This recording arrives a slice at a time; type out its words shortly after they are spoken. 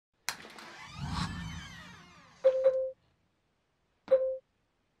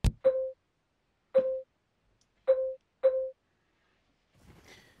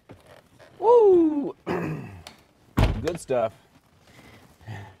Woo! Good stuff.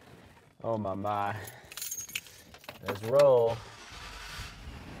 Oh my. Let's roll.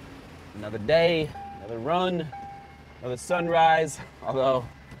 Another day, another run, another sunrise. Although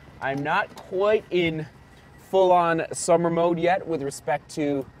I'm not quite in full-on summer mode yet with respect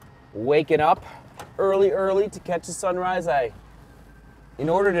to waking up early to catch the sunrise. In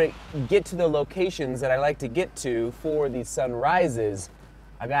order to get to the locations that I like to get to for these sunrises,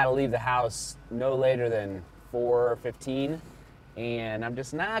 I gotta leave the house no later than 4:15, and I'm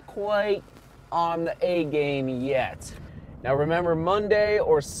just not quite on the A game yet. Now remember, Monday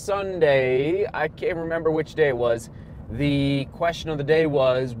or Sunday, I can't remember which day it was, the question of the day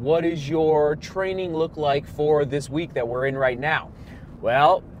was, what does your training look like for this week that we're in right now?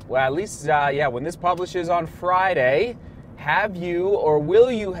 Well, at least, when this publishes on Friday, have you or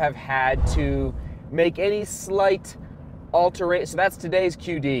will you have had to make any slight alteration? So that's today's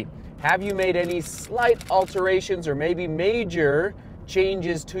QD. Have you made any slight alterations or maybe major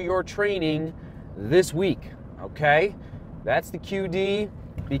changes to your training this week? Okay, that's the QD,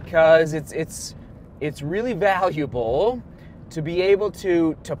 because it's really valuable to be able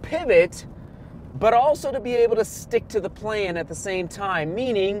to pivot, but also to be able to stick to the plan at the same time.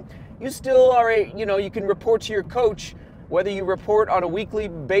 Meaning, you still are you can report to your coach, whether you report on a weekly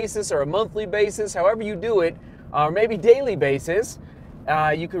basis or a monthly basis, however you do it, or maybe daily basis.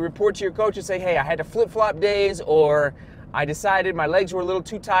 You could report to your coach and say, hey, I had to flip-flop days, or I decided my legs were a little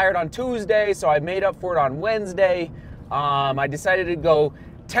too tired on Tuesday, so I made up for it on Wednesday. I decided to go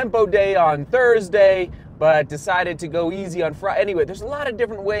tempo day on Thursday, but decided to go easy on Friday. Anyway, there's a lot of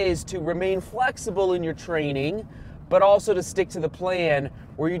different ways to remain flexible in your training, but also to stick to the plan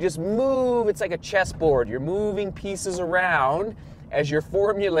where you just move. It's like a chessboard. You're moving pieces around as you're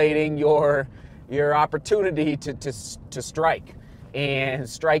formulating your opportunity to strike and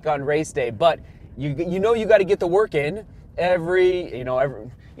strike on race day. But you got to get the work in every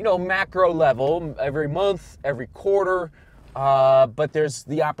macro level, every month, every quarter. But there's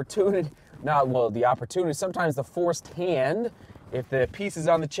the opportunity, sometimes the forced hand, if the pieces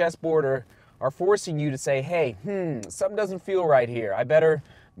on the chessboard are forcing you to say, hey, something doesn't feel right here. I better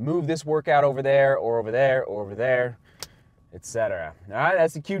move this workout over there, or over there, or over there, etc. All right,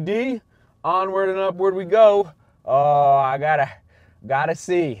 that's the QD. Onward and upward we go. Oh, I gotta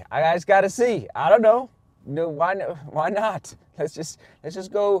see. I just gotta see. I don't know. No, why not? Let's just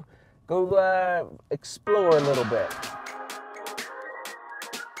go explore a little bit.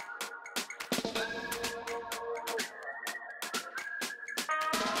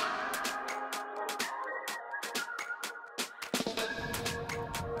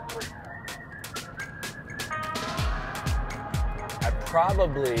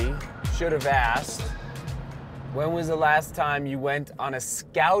 Probably should have asked, when was the last time you went on a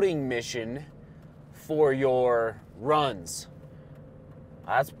scouting mission for your runs?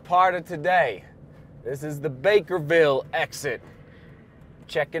 That's part of today. This is the Bakerville exit.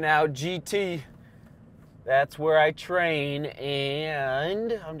 Checking out GT. That's where I train,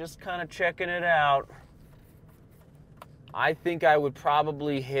 and I'm just kind of checking it out. I think I would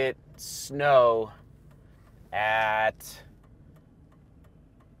probably hit snow at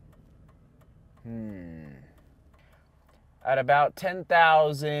about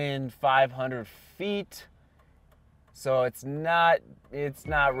 10,500 feet, so it's not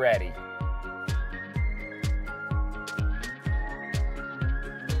ready.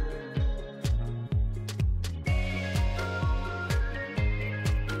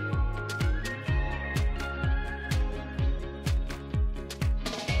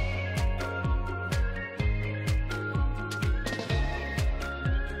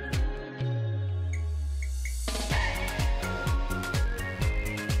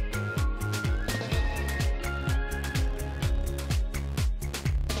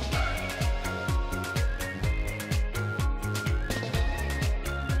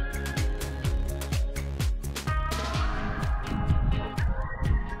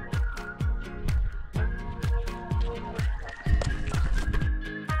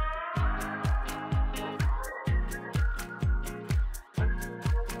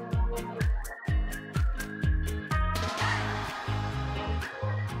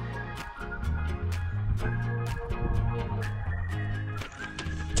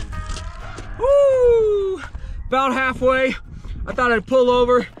 Woo! About halfway. I thought I'd pull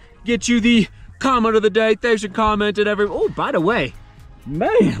over, get you the comment of the day. Thanks for commenting, everyone. Oh, by the way,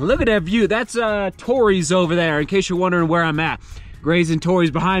 man, look at that view. That's Torrey's over there, in case you're wondering where I'm at. Gray's and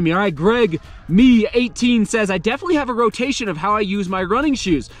Tori's behind me. All right, Greg, me 18 says, I definitely have a rotation of how I use my running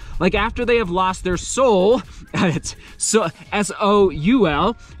shoes. Like after they have lost their soul, it's so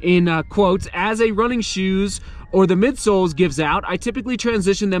S-O-U-L in quotes, as a running shoes or the midsoles gives out, I typically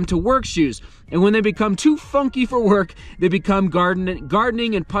transition them to work shoes. And when they become too funky for work, they become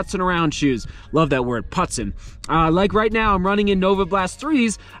gardening and putzing around shoes. Love that word, putzing. Like right now, I'm running in Nova Blast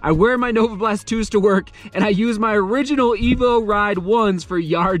 3s. I wear my Nova Blast 2s to work, and I use my original Evo Ride 1s for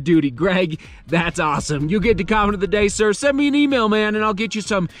yard duty. Greg, that's awesome. You get the comment of the day, sir. Send me an email, man, and I'll get you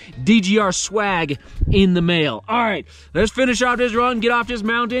some DGR swag in the mail. All right, let's finish off this run, get off this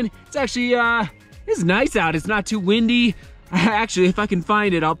mountain. It's actually, it's nice out. It's not too windy. Actually, if I can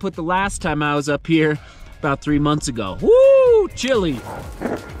find it, I'll put the last time I was up here about 3 months ago. Woo, chilly.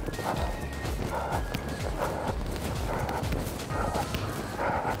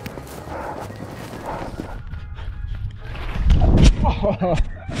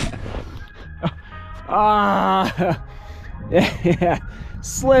 Yeah,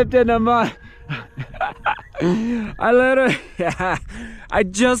 slipped in the mud. I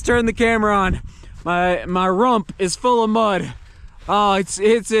just turned the camera on. My rump is full of mud. Oh,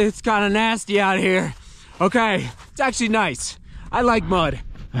 it's kind of nasty out here. Okay, it's actually nice. I like mud.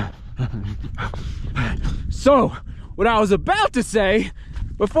 So, what I was about to say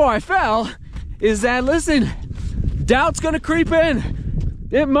before I fell is that, listen, doubt's gonna creep in.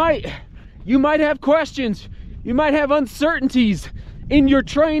 You might have questions. You might have uncertainties in your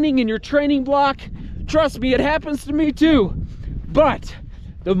training block. Trust me, it happens to me too. But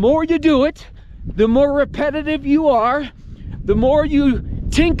the more you do it, the more repetitive you are, the more you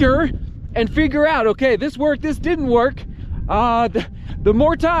tinker and figure out, okay, this worked, this didn't work. The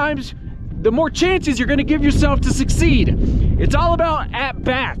more times, the more chances you're gonna give yourself to succeed. It's all about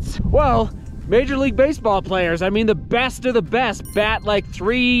at-bats. Well, Major League Baseball players, I mean, the best of the best bat like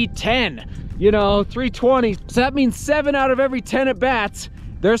 310, you know, 320. So that means 7 out of every 10 at-bats,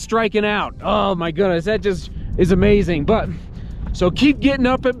 they're striking out. Oh my goodness, that just is amazing. But, so keep getting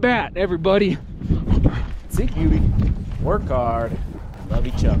up at bat, everybody. See, cutie. Work hard. Love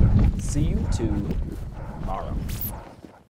each other. See you tomorrow.